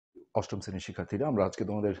অষ্টম শ্রেণীর শিক্ষার্থীরা, আমরা আজকে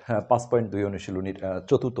তোমাদের 5.2 অনুশীলনীর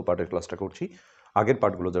চতুর্থ পার্টের ক্লাসটা করছি। আগের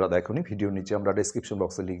পার্টগুলো যারা দেখোনি, ভিডিওর নিচে আমরা ডেসক্রিপশন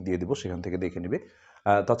বক্সে লিঙ্ক দিয়ে দেবো, সেখান থেকে দেখে নেবে।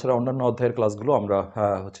 তাছাড়া অন্যান্য অধ্যায়ের ক্লাসগুলো আমরা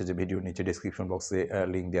হচ্ছে যে ভিডিওর নিচে ডেসক্রিপশন বক্সে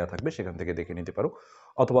লিঙ্ক দেওয়া থাকবে, সেখান থেকে দেখে নিতে পারো,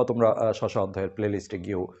 অথবা তোমরা স্ব অধ্যায়ের প্লেলিস্টে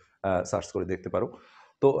গিয়েও সার্চ করে দেখতে পারো।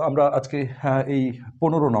 তো আমরা আজকে এই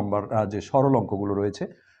 15 নম্বর যে সরল অঙ্কগুলো রয়েছে,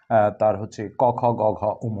 তার হচ্ছে ক, খ, গ, ঘ,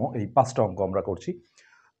 উম, এই 5টা অঙ্ক আমরা করছি।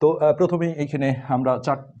 তো প্রথমেই এইখানে আমরা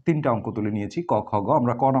তিনটা অঙ্ক তুলে নিয়েছি, ক, খ, গ।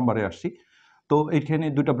 আমরা ক নম্বরে আসছি। তো এইখানে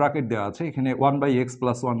দুটো ব্র্যাকেট দেওয়া আছে, এখানে 1/x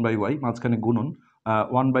প্লাস 1/y, মাঝখানে গুণন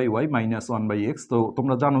 1/y মাইনাস 1/x। তো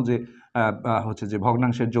তোমরা জানো যে হচ্ছে যে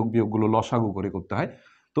ভগ্নাংশের যোগ বিয়োগগুলো লসাগু করে করতে হয়।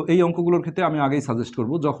 তো এই অঙ্কগুলোর ক্ষেত্রে আমি আগেই সাজেস্ট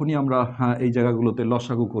করব, যখনই আমরা এই জায়গাগুলোতে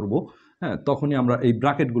লসাগু করব, হ্যাঁ, তখনই আমরা এই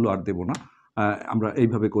ব্র্যাকেটগুলো আর দেবো না। আমরা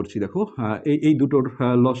এইভাবে করছি, দেখো, এই দুটোর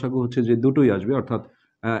লসাগু হচ্ছে যে দুটোই আসবে, অর্থাৎ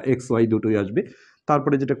এক্স ওয়াই দুটোই আসবে।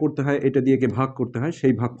 তারপরে যেটা করতে হয়, এটা দিয়ে ভাগ করতে হয়,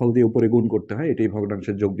 সেই ভাগফল দিয়ে উপরে গুণ করতে হয়, এটাই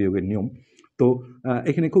ভগ্নাংশের যোগ বিয়োগের নিয়ম। তো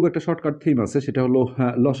এখানে খুব একটা শর্টকাট থিম আছে, সেটা হলো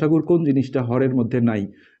লসাগুর কোন জিনিসটা হরের মধ্যে নাই,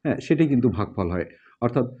 হ্যাঁ, সেটাই কিন্তু ভাগফল হয়।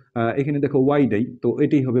 অর্থাৎ এখানে দেখো ওয়াই নাই, তো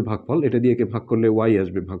এটাই হবে ভাগফল, এটা দিয়ে ভাগ করলে ওয়াই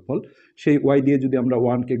আসবে ভাগফল। সেই ওয়াই দিয়ে যদি আমরা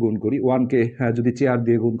ওয়ানকে গুণ করি, ওয়ানকে যদি চেয়ার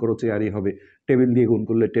দিয়ে গুণ করো চেয়ারই হবে, টেবিল দিয়ে গুণ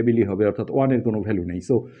করলে টেবিলই হবে, অর্থাৎ ওয়ানের কোনো ভ্যালু নেই।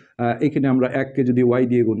 সো এখানে আমরা এককে যদি ওয়াই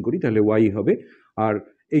দিয়ে গুণ করি তাহলে ওয়াই হবে। আর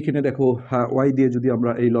এইখানে দেখো, ওয়াই দিয়ে যদি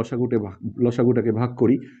আমরা এই লসাগুটাকে ভাগ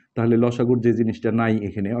করি, তাহলে লসাগুর যে জিনিসটা নাই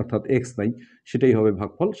এখানে, অর্থাৎ এক্স নাই, সেটাই হবে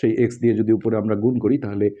ভাগফল। সেই এক্স দিয়ে যদি উপরে আমরা গুণ করি,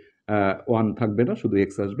 তাহলে ওয়ান থাকবে না, শুধু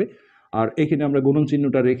এক্স আসবে। আর এখানে আমরা গুণন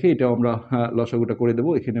চিহ্নটা রেখে এটাও আমরা লসাগুটা করে দেবো,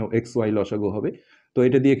 এখানেও এক্স ওয়াই লসাগু হবে। তো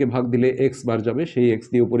এটা দিয়ে ভাগ দিলে এক্স বার যাবে, সেই এক্স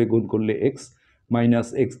দিয়ে উপরে গুণ করলে এক্স, মাইনাস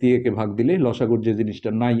এক্স দিয়ে ভাগ দিলে লসাগুর যে জিনিসটা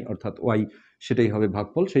নাই, অর্থাৎ ওয়াই, সেটাই হবে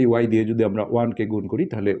ভাগফল। সেই ওয়াই দিয়ে যদি আমরা ওয়ানকে গুণ করি,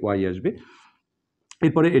 তাহলে ওয়াই আসবে।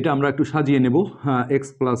 এরপরে এটা আমরা একটু সাজিয়ে নেব, x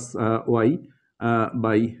plus Y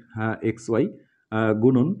by x Y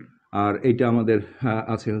গুণন, আর এইটা আমাদের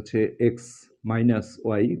আছে হচ্ছে x minus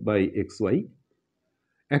Y by x Y.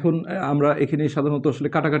 এখন আমরা এখানে সাধারণত আসলে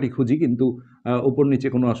কাটাকাটি খুঁজি, কিন্তু উপর নিচে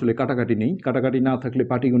কোনো আসলে কাটাকাটি নেই। কাটাকাটি না থাকলে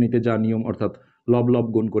পাটিগণিতে যা নিয়ম, অর্থাৎ লব লব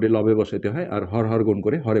গুণ করে লবে বসাতে হয়, আর হর হর গুণ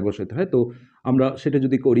করে হরে বসাতে হয়। তো আমরা সেটা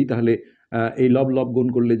যদি করি, তাহলে এই লব লব গুণ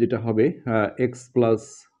করলে যেটা হবে x plus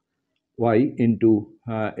Y into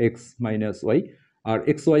x minus Y. আর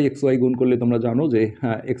এক্স ওয়াই গুণ করলে তোমরা জানো যে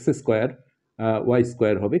এক্স স্কোয়ার ওয়াই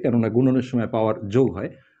স্কোয়ার হবে, কেননা গুণনের সময় পাওয়ার যোগ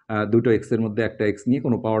হয়। দুটো এক্সের মধ্যে একটা এক্স নিয়ে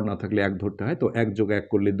কোনো পাওয়ার না থাকলে এক ধরতে হয়, তো এক যোগ এক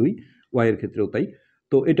করলে দুই, ওয়াইয়ের ক্ষেত্রেও তাই।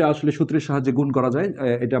 তো এটা আসলে সূত্রের সাহায্যে গুণ করা যায়।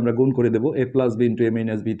 এটা আমরা গুণ করে দেবো, এ প্লাস বি ইন্টু এ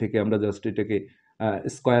মাইনাস বি থেকে আমরা জাস্ট এটাকে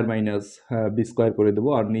স্কোয়ার মাইনাস বি স্কোয়ার করে দেবো,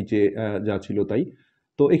 আর নিচে যা ছিল তাই।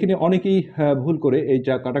 তো এখানে অনেকেই ভুল করে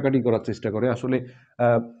এইটা কাটাকাটি করার চেষ্টা করে। আসলে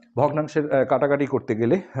ভগ্নাংশের কাটাকাটি করতে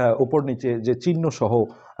গেলে ওপর নিচে যে চিহ্ন সহ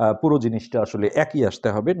পুরো জিনিসটা আসলে একই আসতে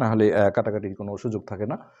হবে, না হলে কাটাকাটির কোনো সুযোগ থাকে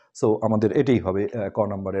না। সো আমাদের এটাই হবে ক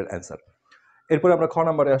নম্বরের অ্যান্সার। এরপরে আমরা খ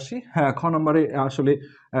নম্বরে আসি। হ্যাঁ, খ নম্বরে আসলে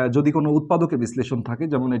যদি কোনো উৎপাদকের বিশ্লেষণ থাকে,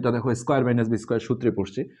 যেমন এটা দেখো স্কোয়ার মাইনাস বি স্কোয়ার সূত্রে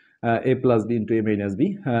পড়ছে, এ প্লাস বি ইন্টু এ মাইনাস বি,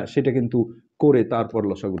 সেটা কিন্তু করে তারপর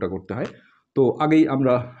লসাগুটা করতে হয়। তো আগেই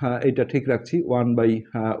আমরা এটা ঠিক রাখছি,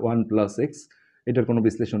 1/1 প্লাস এক্স, এটার কোনো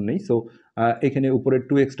বিশ্লেষণ নেই। সো এখানে উপরের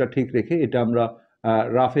 2x ঠিক রেখে এটা আমরা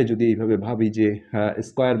রাফে যদি এইভাবে ভাবি যে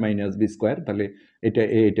স্কোয়ার মাইনাস বি স্কোয়ার, তাহলে এটা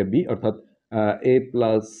এ এটা বি, অর্থাৎ এ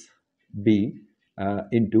প্লাস বি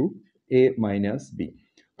ইন্টু এ মাইনাস বি।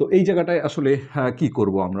 তো এই জায়গাটায় আসলে কি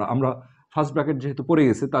করব আমরা আমরা ফার্স্ট ব্র্যাকেট যেহেতু পড়ে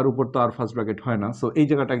গেছে, তার উপর তো আর ফার্স্ট ব্র্যাকেট হয় না। সো এই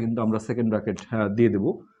জায়গাটা কিন্তু আমরা সেকেন্ড ব্র্যাকেট দিয়ে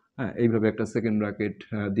দেবো। হ্যাঁ, এইভাবে একটা সেকেন্ড ব্র্যাকেট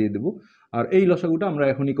দিয়ে দেবো। আর এই লসাগুটা আমরা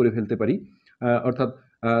এখনই করে ফেলতে পারি। অর্থাৎ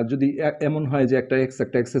যদি এমন হয় যে একটা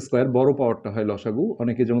এক্স স্কোয়ার বড় পাওয়ারটা হয় লসাগু,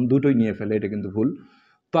 অনেকে যেমন দুটোই নিয়ে ফেলে, এটা কিন্তু ভুল।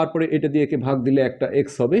 তারপরে এটা দিয়ে ভাগ দিলে একটা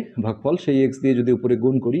এক্স হবে ভাগফল, সেই এক্স দিয়ে যদি উপরে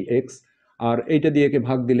গুণ করি এক্স, আর এইটা দিয়ে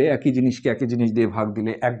ভাগ দিলে একই জিনিসকে একই জিনিস দিয়ে ভাগ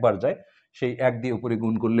দিলে একবার যায়, সেই এক দিয়ে উপরে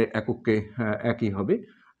গুণ করলে এককে একই হবে।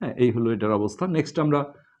 হ্যাঁ, এই হলো এটার অবস্থা। নেক্সট আমরা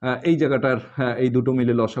এই জায়গাটার এই দুটো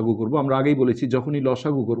মিলে লসাগু করব। আমরা আগেই বলেছি, যখনই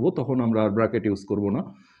লসাগু করব তখন আমরা আর ব্র্যাকেট ইউজ করব না।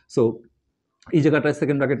 সো এই জায়গাটায়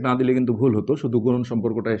সেকেন্ড ব্র্যাকেট না দিলে কিন্তু ভুল হতো, শুধু গুণন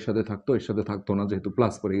সম্পর্কটা এর সাথে থাকতো না, যেহেতু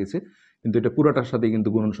প্লাস পড়ে গেছে। কিন্তু এটা পুরাটার সাথে কিন্তু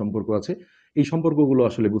গুণন সম্পর্ক আছে, এই সম্পর্কগুলো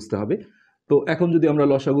আসলে বুঝতে হবে। তো এখন যদি আমরা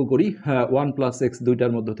লসাগু করি, 1 প্লাস এক্স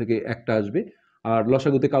দুইটার মধ্যে থেকে একটা আসবে, আর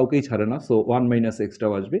লসাগুতে কাউকেই ছাড়ে না, সো 1 মাইনাস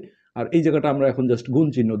এক্সটাও আসবে। আর এই জায়গাটা আমরা এখন জাস্ট গুণ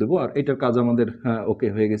চিহ্ন দেবো, আর এটার কাজ আমাদের ওকে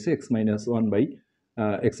হয়ে গেছে, x minus 1 by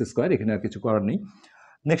x square, এখানে আর কিছু করার নেই।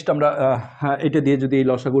 নেক্সট আমরা এটা দিয়ে যদি এই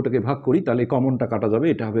লসাগুটাকে ভাগ করি, তাহলে কমনটা কাটা যাবে,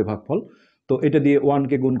 এটা হবে ভাগফল। তো এটা দিয়ে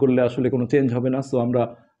ওয়ানকে গুণ করলে আসলে কোনো চেঞ্জ হবে না, সো আমরা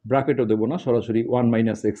ব্র্যাকেটও দেবো না, সরাসরি 1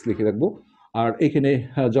 মাইনাস এক্স লিখে রাখবো। আর এখানে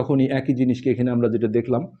যখনই একই জিনিসকে এখানে আমরা যেটা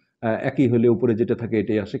দেখলাম একই হলে উপরে যেটা থাকে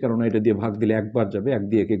এটাই আসে, কারণ এটা দিয়ে ভাগ দিলে একবার যাবে, এক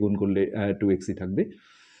দিয়ে একে গুণ করলে 2xই থাকবে।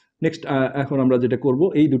 নেক্সট এখন আমরা যেটা করব,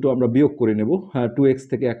 এই দুটো আমরা বিয়োগ করে নেব। 2x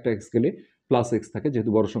থেকে একটা x গেলে প্লাস এক্স থাকে,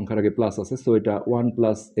 যেহেতু বড় সংখ্যার আগে প্লাস আছে, সো এটা 1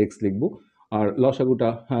 প্লাস এক্স লিখবো। আর লসাগুটা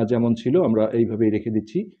যেমন ছিল আমরা এইভাবেই রেখে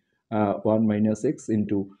দিচ্ছি, 1 মাইনাস এক্স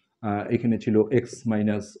ইন্টু এখানে ছিল x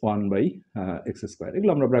minus 1 by x square,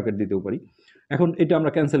 এগুলো আমরা ব্র্যাকেট দিতেও পারি। এখন এটা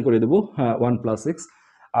আমরা ক্যান্সেল করে দেবো, 1 প্লাস এক্স।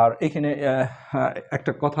 আর এখানে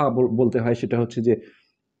একটা কথা বলতে হয়, সেটা হচ্ছে যে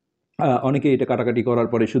অনেকে এটা কাটাকাটি করার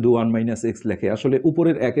পরে শুধু 1 মাইনাস এক্স লেখে, আসলে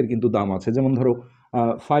উপরের একের কিন্তু দাম আছে। যেমন ধরো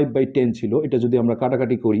 5/10 ছিল, এটা যদি আমরা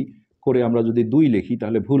কাটাকাটি করে আমরা যদি 2 লিখি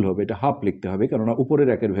তাহলে ভুল হবে, এটা হাফ লিখতে হবে, কেননা উপরের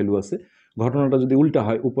একের ভ্যালু আছে। ঘটনাটা যদি উল্টা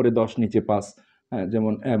হয়, উপরে 10 নিচে 5, হ্যাঁ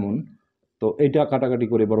যেমন এমন, তো এটা কাটাকাটি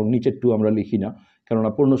করে বরং নিচের 2 আমরা লিখি না,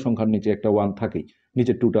 কেননা পূর্ণ সংখ্যার নিচে একটা 1 থাকেই,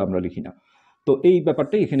 নিচের 2টা আমরা লিখি না। তো এই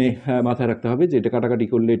ব্যাপারটা এখানে মাথায় রাখতে হবে যে এটা কাটাকাটি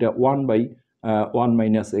করলে এটা 1/1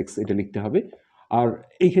 মাইনাস এক্স এটা লিখতে হবে। আর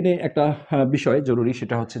এইখানে একটা বিষয় জরুরি,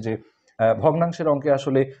 সেটা হচ্ছে যে ভগ্নাংশের অঙ্কে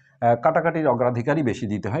আসলে কাটাকাটির অগ্রাধিকারই বেশি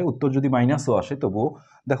দিতে হয়। উত্তর যদি মাইনাসও আসে তবুও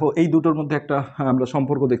দেখো এই দুটোর মধ্যে একটা আমরা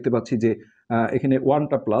সম্পর্ক দেখতে পাচ্ছি যে এখানে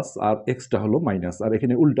 1টা প্লাস আর এক্সটা হলো মাইনাস, আর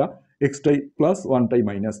এখানে উল্টা এক্সটাই প্লাস 1টাই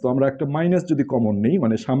মাইনাস। তো আমরা একটা মাইনাস যদি কমন নেই,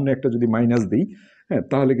 মানে সামনে একটা যদি মাইনাস দিই, হ্যাঁ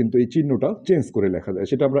তাহলে কিন্তু এই চিহ্নটা চেঞ্জ করে লেখা যায়,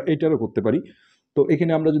 সেটা আমরা এইটারও করতে পারি। তো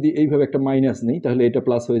এখানে আমরা যদি এইভাবে একটা মাইনাস নিই তাহলে এটা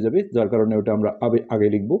প্লাস হয়ে যাবে, যার কারণে ওটা আমরা আগে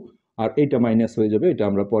লিখবো, আর এইটা মাইনাস হয়ে যাবে, এটা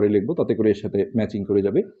আমরা পরে লিখবো, তাতে করে এর সাথে ম্যাচিং করে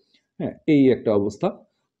যাবে। হ্যাঁ এই একটা অবস্থা।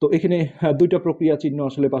 তো এখানে দুইটা প্রক্রিয়া চিহ্ন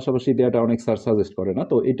আসলে পাশাপাশি দেওয়াটা অনেক স্যার সাজেস্ট করে না,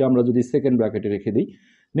 তো এটা আমরা যদি সেকেন্ড ব্র্যাকেটে রেখে দিই,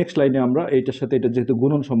 নেক্সট লাইনে আমরা এইটার সাথে এটা যেহেতু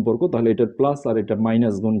গুণন সম্পর্ক, তাহলে এটার প্লাস আর এটা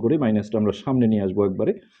মাইনাস গুণ করে মাইনাসটা আমরা সামনে নিয়ে আসবো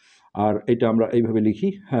একবারে। আর এটা আমরা এইভাবে লিখি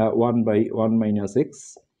 1/1 মাইনাস এক্স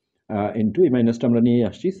ইন্টু, এই মাইনাসটা আমরা নিয়ে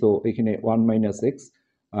আসছি, সো এখানে 1 minus x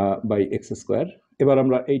by x square. এবার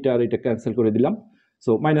আমরা এইটা আর এটা ক্যান্সেল করে দিলাম,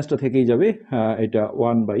 সো মাইনাসটা থেকেই যাবে, এটা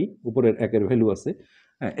 1 বাই উপরের একের ভ্যালু আছে,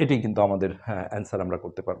 এটাই কিন্তু আমাদের অ্যান্সার আমরা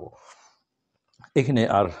করতে পারবো। এখানে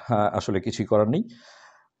আর আসলে কিছুই করার নেই,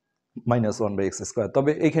 -1 বাই এক্স স্কোয়ার।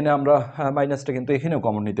 তবে এখানে আমরা মাইনাসটা কিন্তু এখানেও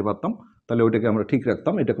কমন নিতে পারতাম, তাহলে ওইটাকে আমরা ঠিক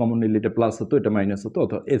রাখতাম, এটা কমন নিলে এটা প্লাস হতো, এটা মাইনাস হতো,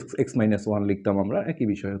 অথবা এক্স মাইনাস 1 লিখতাম আমরা, একই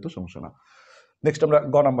বিষয় হতো, সমস্যা না। নেক্সট আমরা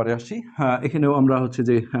গ নাম্বারে আসছি। এখানেও আমরা হচ্ছে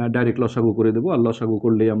যে ডাইরেক্ট লসাগু করে দেবো, আর লসাগু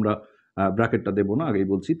করলেই আমরা ব্র্যাকেটটা দেবো না, আগেই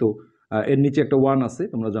বলছি। তো এর নিচে একটা 1 আছে,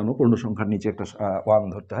 তোমরা জানো পূর্ণ সংখ্যার নিচে একটা 1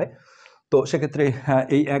 ধরতে হয়। তো সেক্ষেত্রে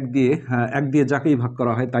এই এক দিয়ে যাকেই ভাগ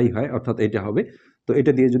করা হয় তাই হয়, অর্থাৎ এটা হবে। তো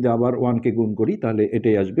এটা দিয়ে যদি আবার 1কে গুণ করি তাহলে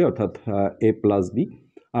এটাই আসবে, অর্থাৎ a প্লাস বি।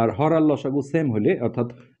 আর হর আর লসাগু সেম হলে, অর্থাৎ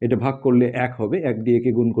এটা ভাগ করলে 1 হবে, 1 দিয়ে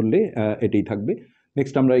একে গুণ করলে এটাই থাকবে।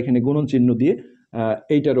 নেক্সট আমরা এখানে গুণন চিহ্ন দিয়ে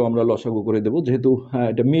এইটারও আমরা লসাগু করে দেবো, যেহেতু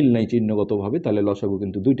এটা মিল নাই চিহ্নগতভাবে, তাহলে লসাগু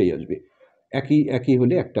কিন্তু দুইটাই আসবে, একই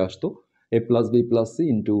হলে একটা আসতো, a plus B plus C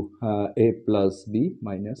into a plus B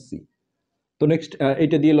minus C. তো নেক্সট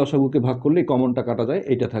এটা দিয়ে লসাগুকে ভাগ করলে কমনটা কাটা যায়,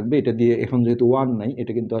 এটা থাকবে। এটা দিয়ে এখন যেহেতু 1 নাই,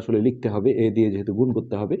 এটা কিন্তু আসলে লিখতে হবে, এ দিয়ে যেহেতু গুণ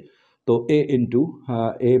করতে হবে, তো এ ইন্টু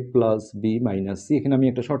এ প্লাস বি মাইনাস সি। এখানে আমি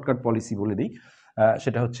একটা শর্টকাট পলিসি বলে দিই,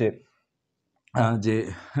 সেটা হচ্ছে যে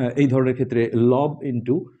এই ধরনের ক্ষেত্রে লব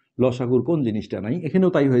ইন্টু লসাগুর কোন জিনিসটা নাই,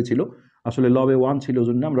 এখানেও তাই হয়েছিল। আসলে লবে 1 ছিল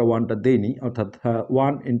জন্য আমরা 1টা দেইনি, অর্থাৎ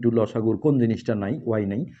 1 ইন্টু লসাগুর কোন জিনিসটা নাই, ওয়াই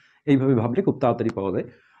নাই, এইভাবে ভাবলে খুব তাড়াতাড়ি পাওয়া যায়।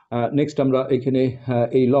 নেক্সট আমরা এখানে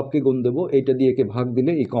এই লবকে গুণ দেবো, এইটা দিয়ে একে ভাগ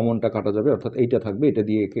দিলে এই কমনটা কাটা যাবে, অর্থাৎ এইটা থাকবে, এটা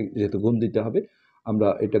দিয়ে একে যেহেতু গুণ দিতে হবে, আমরা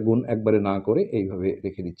এটা গুণ একবারে না করে এইভাবে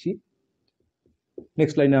রেখে দিচ্ছি।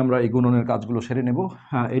 নেক্সট লাইনে আমরা এই গুণনের কাজগুলো সেরে নেব।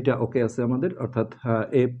 এটা ওকে আছে আমাদের, অর্থাৎ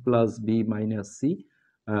এ plus B minus C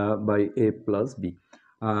by A plus B.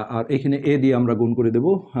 আর এখানে এ দিয়ে আমরা গুণ করে দেব,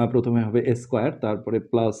 প্রথমে হবে এ স্কোয়ার, তারপরে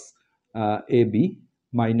প্লাস এ বি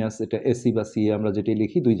মাইনাস এটা এসি বা সি, আমরা যেটি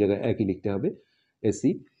লিখি দুই জায়গায় একই লিখতে হবে,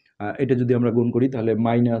 এসি। এটা যদি আমরা গুণ করি তাহলে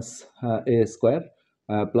minus A square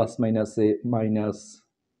plus minus A minus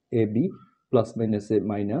A B plus minus A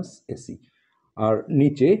minus AC. আর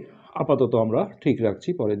নিচে আপাতত আমরা ঠিক রাখছি,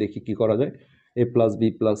 পরে দেখি কি করা যায়, এ plus B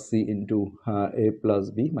plus C into এ প্লাস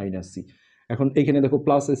বি মাইনাস সি। এখন এখানে দেখো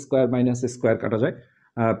প্লাস স্কোয়ার মাইনাস স্কোয়ার কাটা যায়,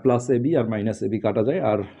 plus A B R minus A B কাটা যায়।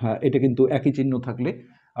 আর এটা কিন্তু একই চিহ্ন থাকলে,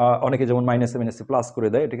 অনেকে যেমন মাইনাসে মাইনাসে প্লাস করে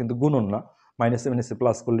দেয়, এটা কিন্তু গুণন না, মাইনাসে মাইনাসে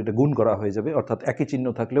প্লাস করলে এটা গুণ করা হয়ে যাবে, অর্থাৎ একই চিহ্ন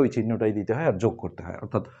থাকলে ওই চিহ্নটাই দিতে হয় আর যোগ করতে হয়,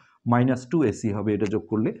 অর্থাৎ -2ac হবে এটা যোগ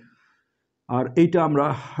করলে। আর এইটা আমরা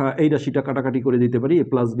এই রাশিটা কাটাকাটি করে দিতে পারি, এ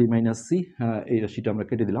প্লাস বি মাইনাস সি, এই রাশিটা আমরা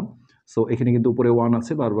কেটে দিলাম। সো এখানে কিন্তু উপরে 1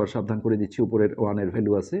 আছে, বারবার সাবধান করে দিচ্ছি, উপরের 1-এর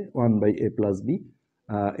ভ্যালু আছে 1 by A plus B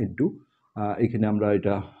into এখানে আমরা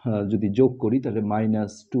এটা যদি যোগ করি তাহলে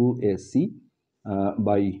 -2ac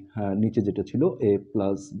বাই নিচে যেটা ছিল এ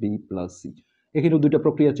প্লাস বি প্লাস সি। এখানেও দুইটা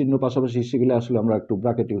প্রক্রিয়া চিহ্ন পাশাপাশি এসে গেলে আসলে আমরা একটু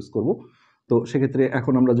ব্র্যাকেট ইউজ করব। তো সেক্ষেত্রে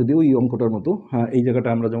এখন আমরা যদি ওই অঙ্কটার মতো এই জায়গাটা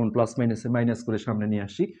আমরা যেমন প্লাস মাইনাসে মাইনাস করে সামনে নিয়ে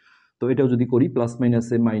আসছি, তো এটাও যদি করি প্লাস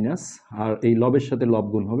মাইনাসে মাইনাস, আর এই লবের সাথে লব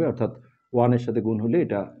গুণ হবে, অর্থাৎ 1 এর সাথে গুণ হলে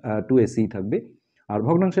এটা 2ac থাকবে। আর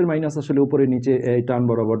ভগ্নাংশের মাইনাস আসলে উপরে নিচে এই টান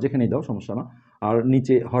বরাবর যেখানেই দাও সমস্যা না। আর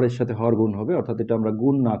নিচে হরের সাথে হর গুণ হবে, অর্থাৎ এটা আমরা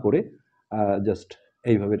গুণ না করে জাস্ট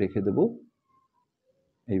এইভাবে রেখে দেব,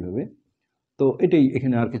 এইভাবে। তো এটাই,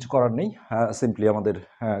 এখানে আর কিছু করার নেই, সিম্পলি আমাদের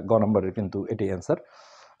গ নাম্বারের কিন্তু এটাই অ্যান্সার।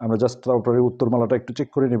 আমরা জাস্ট তারপরে উত্তরমালাটা একটু চেক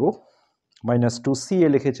করে নেব। -2ca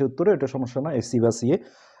লিখেছে উত্তরে, এটা সমস্যা না, এসি বা সিএ,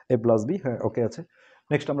 এ প্লাস বি, হ্যাঁ ওকে আছে।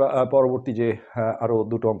 নেক্সট আমরা পরবর্তী যে আরও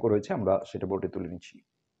দুটো অঙ্ক রয়েছে আমরা সেটা বোর্ডে তুলে নিচ্ছি।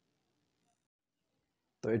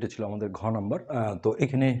 তো এটা ছিল আমাদের ঘ নাম্বার। তো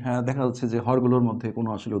এখানে দেখা যাচ্ছে যে হরগুলোর মধ্যে কোনো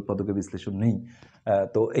আসলে উৎপাদকের বিশ্লেষণ নেই।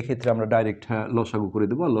 তো এক্ষেত্রে আমরা ডাইরেক্ট লসাগু করে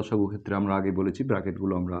দেবো, আর লসাগু ক্ষেত্রে আমরা আগে বলেছি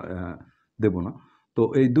ব্র্যাকেটগুলো আমরা দেব না। তো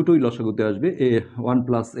এই দুটোই লসাগুতে আসবে, এ 1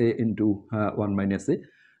 প্লাস এ ইন্টু 1 মাইনাস এ।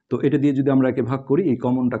 তো এটা দিয়ে যদি আমরা একে ভাগ করি, এই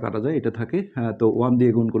কমনটা কাটা যায়, এটা থাকে, তো 1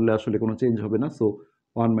 দিয়ে গুণ করলে আসলে কোনো চেঞ্জ হবে না, সো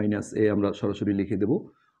 1 মাইনাস এ আমরা সরাসরি লিখে দেবো।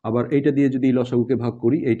 আবার এইটা দিয়ে যদি লসাগুকে ভাগ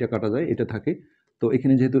করি, এইটা কাটা যায়, এটা থাকে। তো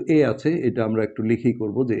এখানে যেহেতু এ আছে, এটা আমরা একটু লিখেই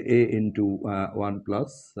করব যে এ ইন্টু 1 প্লাস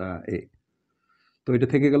এ। তো এটা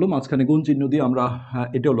থেকে গেল, মাঝখানে গুণ চিহ্ন দিয়ে আমরা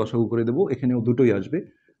এটাও লসাগু করে দেবো, এখানেও দুটোই আসবে।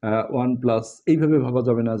 1 প্লাস, এইভাবে ভাবা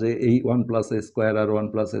যাবে না যে এই 1 প্লাস এ স্কোয়ার আর 1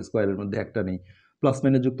 প্লাস এ স্কোয়ারের মধ্যে একটা নেই। প্লাস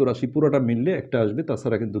মাইনাস যুক্ত রাশি পুরোটা মিললে একটা আসবে,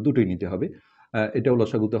 তাছাড়া কিন্তু দুটোই নিতে হবে। এটাও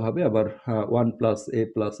লসাগুতে হবে, আবার 1 প্লাস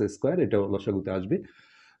এ স্কোয়ার, এটাও লসাগুতে আসবে।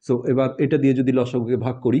 সো এবার এটা দিয়ে যদি লসাগুকে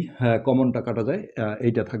ভাগ করি, কমনটা কাটা যায়,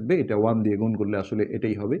 এইটা থাকবে, এটা 1 দিয়ে গুণ করলে আসলে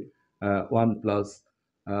এটাই হবে 1 প্লাস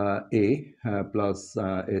এ প্লাস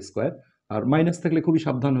এ স্কোয়ার। আর মাইনাস থাকলে খুবই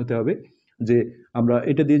সাবধান হতে হবে যে আমরা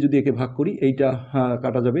এটা দিয়ে যদি একে ভাগ করি, এইটা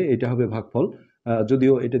কাটা যাবে, এটা হবে ভাগফল।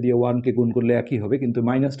 যদিও এটা দিয়ে 1কে গুণ করলে একই হবে, কিন্তু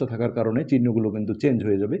মাইনাসটা থাকার কারণে চিহ্নগুলো কিন্তু চেঞ্জ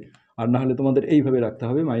হয়ে যাবে। আর না হলে তোমাদের এইভাবে রাখতে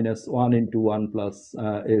হবে -1 ইন্টু 1 প্লাস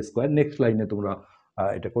এ স্কোয়ার। নেক্সট লাইনে তোমরা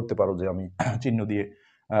এটা করতে পারো যে আমি চিহ্ন দিয়ে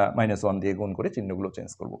 -1 দিয়ে গুণ করে চিহ্নগুলো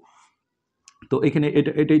চেঞ্জ করব। তো এখানে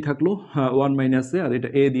এটাই থাকলো 1 মাইনাস এ, আর এটা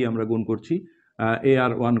এ দিয়ে আমরা গুণ করছি, এ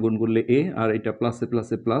আর 1 গুণ করলে এ, আর এটা প্লাসে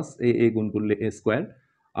প্লাসে প্লাস, এ গুণ করলে এ স্কোয়ার।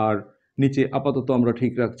 আর নিচে আপাতত আমরা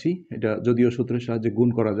ঠিক রাখছি, এটা যদিও সূত্রের সাহায্যে গুণ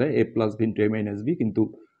করা যায়, এ প্লাস বি ইন্টু এ মাইনাস বি, কিন্তু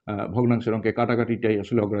ভগ্নাংশের অঙ্কে কাটাকাটিটাই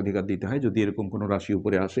আসলে অগ্রাধিকার দিতে হয় যদি এরকম কোনো রাশি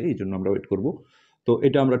উপরে আসে, এই জন্য আমরা ওয়েট করব। তো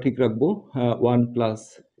এটা আমরা ঠিক রাখবো 1 প্লাস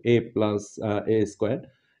এ স্কোয়ার।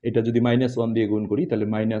 এটা যদি -1 দিয়ে গুণ করি তাহলে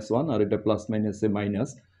 -1, আর এটা প্লাস মাইনাসে মাইনাস,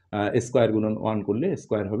 স্কোয়ার গুণন 1 করলে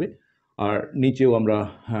স্কোয়ার হবে। আর নিচেও আমরা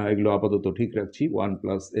এগুলো আপাতত ঠিক রাখছি, 1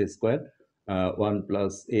 প্লাস এ স্কোয়ার, 1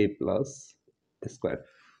 প্লাস এ প্লাস স্কোয়ার।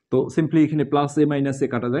 তো সিম্পলি এখানে প্লাস এ মাইনাস এ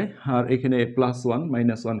কাটা যায়, আর এখানে +1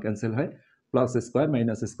 -1 ক্যান্সেল হয়, প্লাস স্কোয়ার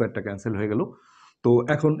মাইনাস স্কোয়ারটা ক্যান্সেল হয়ে গেল। তো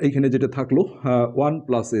এখন এইখানে যেটা থাকলো 1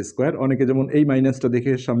 প্লাস এ স্কোয়ার। অনেকে যেমন এই মাইনাসটা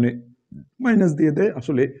দেখে সামনে মাইনাস দিয়ে দেয়,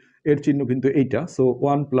 আসলে এর চিহ্ন কিন্তু এইটা। সো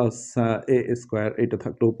 1 প্লাস এ স্কোয়ার, এটা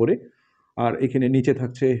থাকলো উপরে, আর এখানে নিচে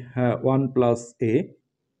থাকছে 1 প্লাস এ,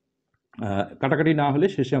 কাটাকাটি না হলে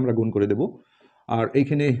শেষে আমরা গুণ করে দেব। আর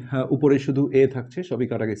এইখানে উপরে শুধু এ থাকছে, সবই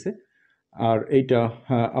কাটা গেছে। আর এইটা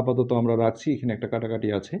আপাতত আমরা রাখছি, এখানে একটা কাটাকাটি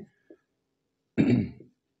আছে,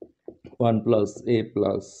 1 প্লাস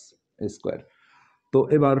এ স্কোয়ার। তো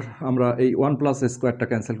এবার আমরা এই 1 প্লাস স্কোয়ারটা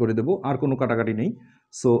ক্যান্সেল করে দেব, আর কোনো কাটাকাটি নেই।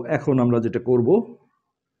 সো এখন আমরা যেটা করব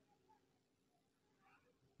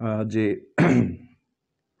যে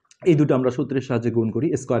এই দুটো আমরা সূত্রের সাহায্যে গুণ করি,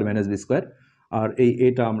 স্কোয়ার মাইনাস বি স্কোয়ার। আর এই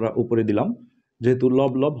এটা আমরা উপরে দিলাম, যেহেতু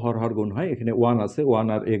লব লব হর হর গুণ হয়, এখানে 1 আছে, 1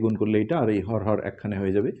 আর এ গুণ করলে এটা, আর এই হর হর একখানে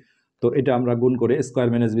হয়ে যাবে। তো এটা আমরা গুণ করে স্কোয়ার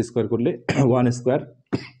মাইনাস বি স্কোয়ার করলে 1 স্কোয়ার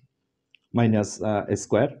মাইনাস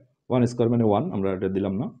স্কোয়ার, 1 স্কোয়ার মানে 1, আমরা এটা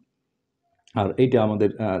দিলাম না। আর এইটা আমাদের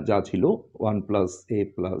যা ছিল 1 প্লাস এ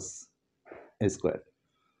স্কোয়ার।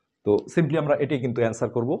 তো সিম্পলি আমরা এটাই কিন্তু অ্যান্সার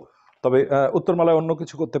করব। তবে উত্তরমালায় অন্য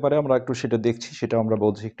কিছু করতে পারে, আমরা একটু সেটা দেখছি, সেটা আমরা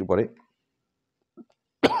বলছি একটু পরে।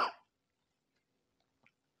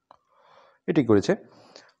 এটাই করেছে।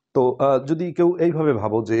 তো যদি কেউ এইভাবে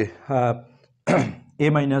ভাবো যে এ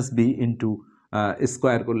মাইনাস বি ইন্টু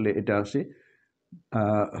স্কোয়ার করলে এটা আসে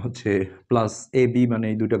হচ্ছে প্লাস এ বি, মানে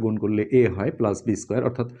এই দুটা গুণ করলে এ হয় প্লাস বি স্কোয়ার,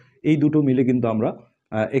 অর্থাৎ এই দুটো মিলে কিন্তু আমরা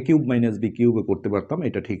এ কিউব মাইনাস বি কিউবে করতে পারতাম,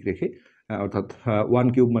 এটা ঠিক রেখে, অর্থাৎ 1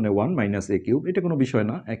 কিউব মানে 1 মাইনাস এ কিউব, এটা কোনো বিষয়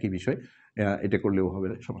না, একই বিষয়, এটা করলেও হবে,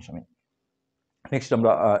 সমস্যা নেই। নেক্সট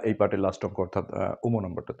আমরা এই পার্টের লাস্ট অঙ্ক অর্থাৎ উমো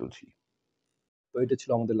নম্বরটা তুলছি। তো এটা ছিল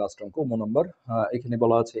আমাদের লাস্ট অঙ্ক, উমো নম্বর। এখানে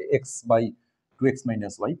বলা আছে x by 2x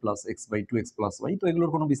minus Y plus x by 2x plus Y. তো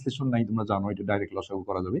এগুলোর কোনো বিশ্লেষণ নাই, তোমরা জানো, এটা ডাইরেক্ট লসাগু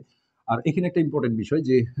করা যাবে। আর এখানে একটা ইম্পর্টেন্ট বিষয়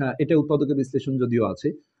যে এটা উৎপাদকের বিশ্লেষণ যদিও আছে,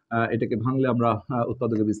 এটাকে ভাঙলে আমরা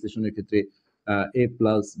উৎপাদকের বিশ্লেষণের ক্ষেত্রে এ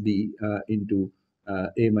প্লাস বি ইন্টু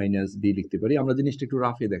এ মাইনাস বি লিখতে পারি। আমরা জিনিসটা একটু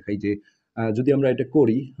রাফে দেখাই যে যদি আমরা এটা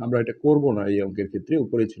করি, আমরা এটা করব না এই অঙ্কের ক্ষেত্রে,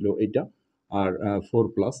 উপরে ছিল এইটা আর 4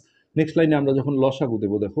 প্লাস। নেক্সট লাইনে আমরা যখন লসাগু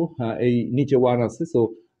দেবো, দেখো এই নিচে 1 আছে, সো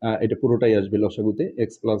এটা পুরোটাই আসবে লসাগুতে,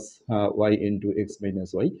 x plus Y into x minus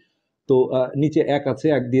Y. তো নিচে 1 আছে,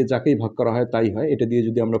 1 দিয়ে যাকেই ভাগ করা হয় তাই হয়। এটা দিয়ে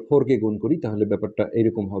যদি আমরা 4কে গুণ করি তাহলে ব্যাপারটা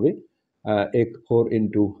এরকম হবে, x 4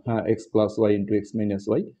 into x plus Y into x minus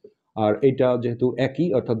Y. আর এইটা যেহেতু একই,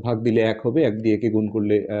 অর্থাৎ ভাগ দিলে 1 হবে, 1 দিয়ে একে গুণ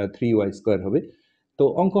করলে 3y স্কোয়ার হবে। তো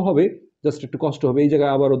অঙ্ক হবে, জাস্ট একটু কষ্ট হবে এই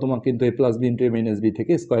জায়গায়, আবারও তোমাকে কিন্তু এ প্লাস বি ইন্টু এ মাইনাস বি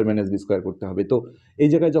থেকে স্কোয়ার মাইনাস বি স্কোয়ার করতে হবে। তো এই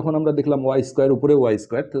জায়গায় যখন আমরা দেখলাম ওয়াই স্কোয়ার উপরে ওয়াই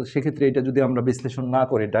স্কোয়ার, তো সেক্ষেত্রে এটা যদি আমরা বিশ্লেষণ না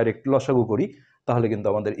করে ডাইরেক্ট লসাগু করি তাহলে কিন্তু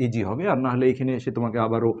আমাদের ইজি হবে। আর না হলে এখানে এসে তোমাকে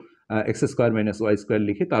আবারও x square minus Y square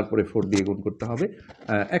লিখে তারপরে 4 দিয়ে গুণ করতে হবে।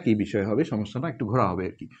 একই বিষয় হবে, সমস্যা না, একটু ঘোরা হবে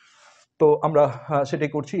আর কি। তো আমরা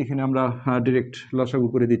সেটাই করছি। এখানে আমরা ডিরেক্ট লসাগু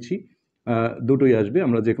করে দিচ্ছি, দুটোই আসবে,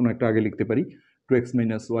 আমরা যে কোনো একটা আগে লিখতে পারি, 2x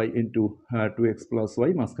minus Y into 2x plus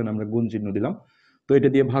Y, মাঝখানে আমরা গুণ চিহ্ন দিলাম। তো এটা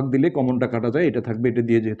দিয়ে ভাগ দিলে কমনটা কাটা যায়, এটা থাকবে, এটা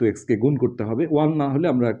দিয়ে যেহেতু এক্সকে গুণ করতে হবে, 1 না হলে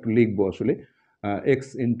আমরা একটু লিখবো আসলে x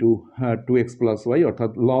into 2x plus Y,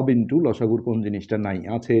 অর্থাৎ লব ইন্টু লসাগুর কোন জিনিসটা নাই,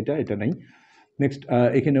 আছে এটা নাই। নেক্সট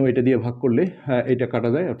এখানেও এটা দিয়ে ভাগ করলে এটা কাটা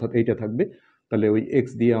যায়, অর্থাৎ এইটা থাকবে, তাহলে ওই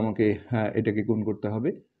এক্স দিয়ে আমাকে এটাকে গুণ করতে হবে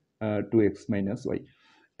 2x মাইনাস ওয়াই।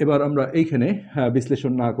 এবার আমরা এইখানে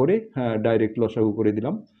বিশ্লেষণ না করে ডাইরেক্ট লসাগু করে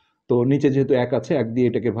দিলাম। তো নিচে যেহেতু 1 আছে, 1 দিয়ে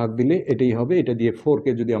এটাকে ভাগ দিলে এটাই হবে, এটা দিয়ে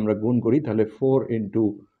 4কে যদি আমরা গুণ করি তাহলে 4 into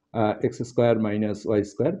x square minus Y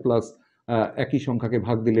square plus একই সংখ্যাকে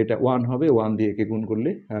ভাগ দিলে এটা 1 হবে, 1 দিয়ে একে গুণ করলে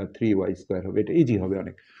 3y স্কোয়ার হবে। এটা ইজি হবে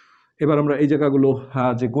অনেক। এবার আমরা এই জায়গাগুলো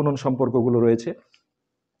যে গুণন সম্পর্কগুলো রয়েছে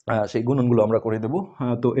সেই গুণনগুলো আমরা করে দেবো।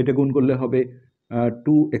 তো এটা গুণ করলে হবে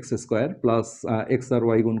 2x স্কোয়ার প্লাস এক্স আর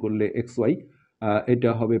ওয়াই গুণ করলে এক্স ওয়াই,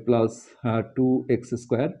 এটা হবে plus 2x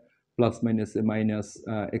square plus minus minus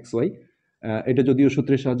x Y. এটা যদিও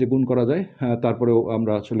সূত্রের সাহায্যে গুণ করা যায়, তারপরেও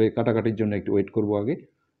আমরা আসলে কাটাকাটির জন্য একটু ওয়েট করব আগে,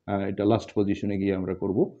 এটা লাস্ট পজিশনে গিয়ে আমরা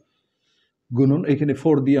করব গুণন। এখানে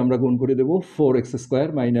 4 দিয়ে আমরা গুণ করে দেবো, 4x square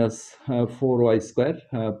minus 4y square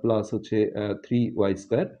plus হচ্ছে 3y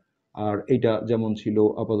স্কোয়ার। আর এইটা যেমন ছিল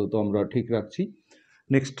আপাতত আমরা ঠিক রাখছি।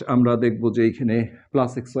 নেক্সট আমরা দেখব যে এখানে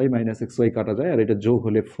plus x Y minus x Y কাটা যায়, আর এটা যোগ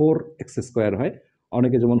হলে 4x স্কোয়ার হয়।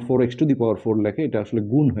 অনেকে যেমন 4x টু দি পাওয়ার 4 লেখে, এটা আসলে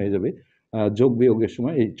গুণ হয়ে যাবে। যোগ বিয়োগের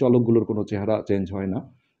সময় এই চলকগুলোর কোনো চেহারা চেঞ্জ হয় না,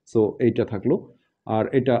 সো এইটা থাকলো। আর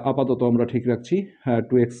এটা আপাতত আমরা ঠিক রাখছি,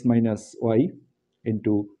 2x minus Y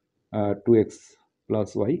into 2x plus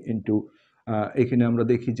Y into, এখানে আমরা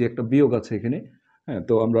দেখি যে একটা বিয়োগ আছে এখানে, হ্যাঁ,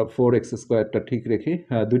 তো আমরা 4x স্কোয়ারটা ঠিক রেখে,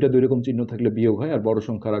 দুইটা দুই রকম চিহ্ন থাকলে বিয়োগ হয় আর বড়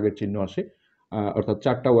সংখ্যার আগের চিহ্ন আসে, অর্থাৎ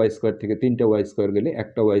 4টা ওয়াই স্কোয়ার থেকে 3টা ওয়াই স্কোয়ার গেলে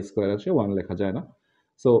একটা ওয়াই স্কোয়ার আসে, 1 লেখা যায় না।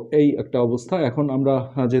 সো এই একটা অবস্থা। এখন আমরা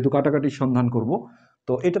যেহেতু কাটাকাটির সন্ধান করব,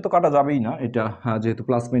 তো এটা তো কাটা যাবেই না, এটা যেহেতু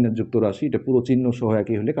প্লাস মাইনাস যুক্ত রাশি, এটা পুরো চিহ্ন সহ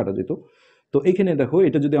একই হলে কাটা যেত। তো এইখানে দেখো,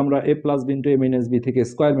 এটা যদি আমরা এ প্লাস বি ইন্টু এ মাইনাস বি থেকে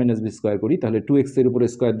স্কোয়ার মাইনাস বি স্কোয়ার করি তাহলে 2x এর উপরে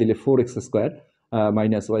স্কোয়ার দিলে 4x square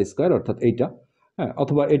minus Y square, অর্থাৎ এইটা, হ্যাঁ।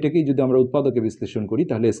 অথবা এটাকেই যদি আমরা উৎপাদকে বিশ্লেষণ করি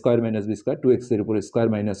তাহলে square minus B square, 2x এর উপরে স্কোয়ার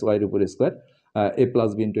মাইনাস ওয়াই এর উপরে স্কোয়ার, এ প্লাস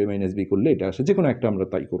বি ইন্টু এ মাইনাস বি করলে এটা আসে, যে কোনো একটা আমরা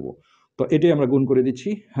তাই করব। তো এটাই আমরা গুণ করে দিচ্ছি,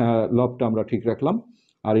 লবটা আমরা ঠিক রাখলাম।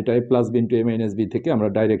 আর এটা এ প্লাস বি ইন্টু এ মাইনাস বি থেকে আমরা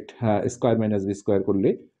direct square minus B square করলে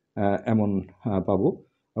এমন পাবো,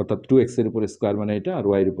 অর্থাৎ 2x এর উপরে স্কোয়ার মানে এটা, আর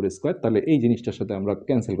ওয়াই এর উপরে স্কোয়ার, তাহলে এই জিনিসটার সাথে আমরা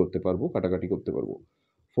ক্যান্সেল করতে পারবো, কাটাকাটি করতে পারবো।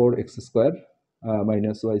 4x square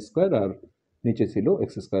minus Y square, আর নিচে ছিল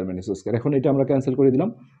x square minus Y square. এখন এটা আমরা ক্যান্সেল করে দিলাম,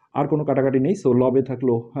 আর কোনো কাটাকাটি নেই। সো লবে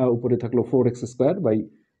থাকলো, উপরে থাকলো 4x স্কোয়ার বাই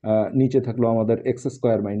নিচে থাকলো আমাদের x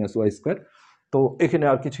square minus Y square. তো এখানে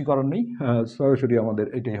আর কিছুই করার নেই, সরাসরি আমাদের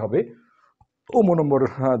এটাই হবে ওমো নম্বর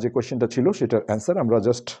যে কোয়েশ্চেনটা ছিল সেটার অ্যান্সার। আমরা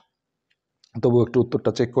জাস্ট তবু একটু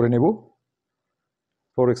উত্তরটা চেক করে নেব,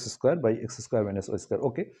 4x square by x square minus Y square.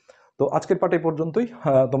 ওকে, তো আজকের পার্ট এই পর্যন্তই।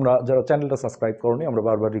 তোমরা যারা চ্যানেলটা সাবস্ক্রাইব করোনি, আমরা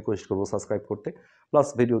বারবার রিকোয়েস্ট করবো সাবস্ক্রাইব করতে, প্লাস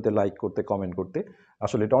ভিডিওতে লাইক করতে, কমেন্ট করতে।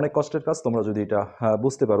 আসলে এটা অনেক কষ্টের কাজ, তোমরা যদি এটা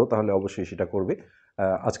বুঝতে পারো তাহলে অবশ্যই সেটা করবে।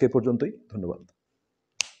 আজকে পর্যন্তই, ধন্যবাদ।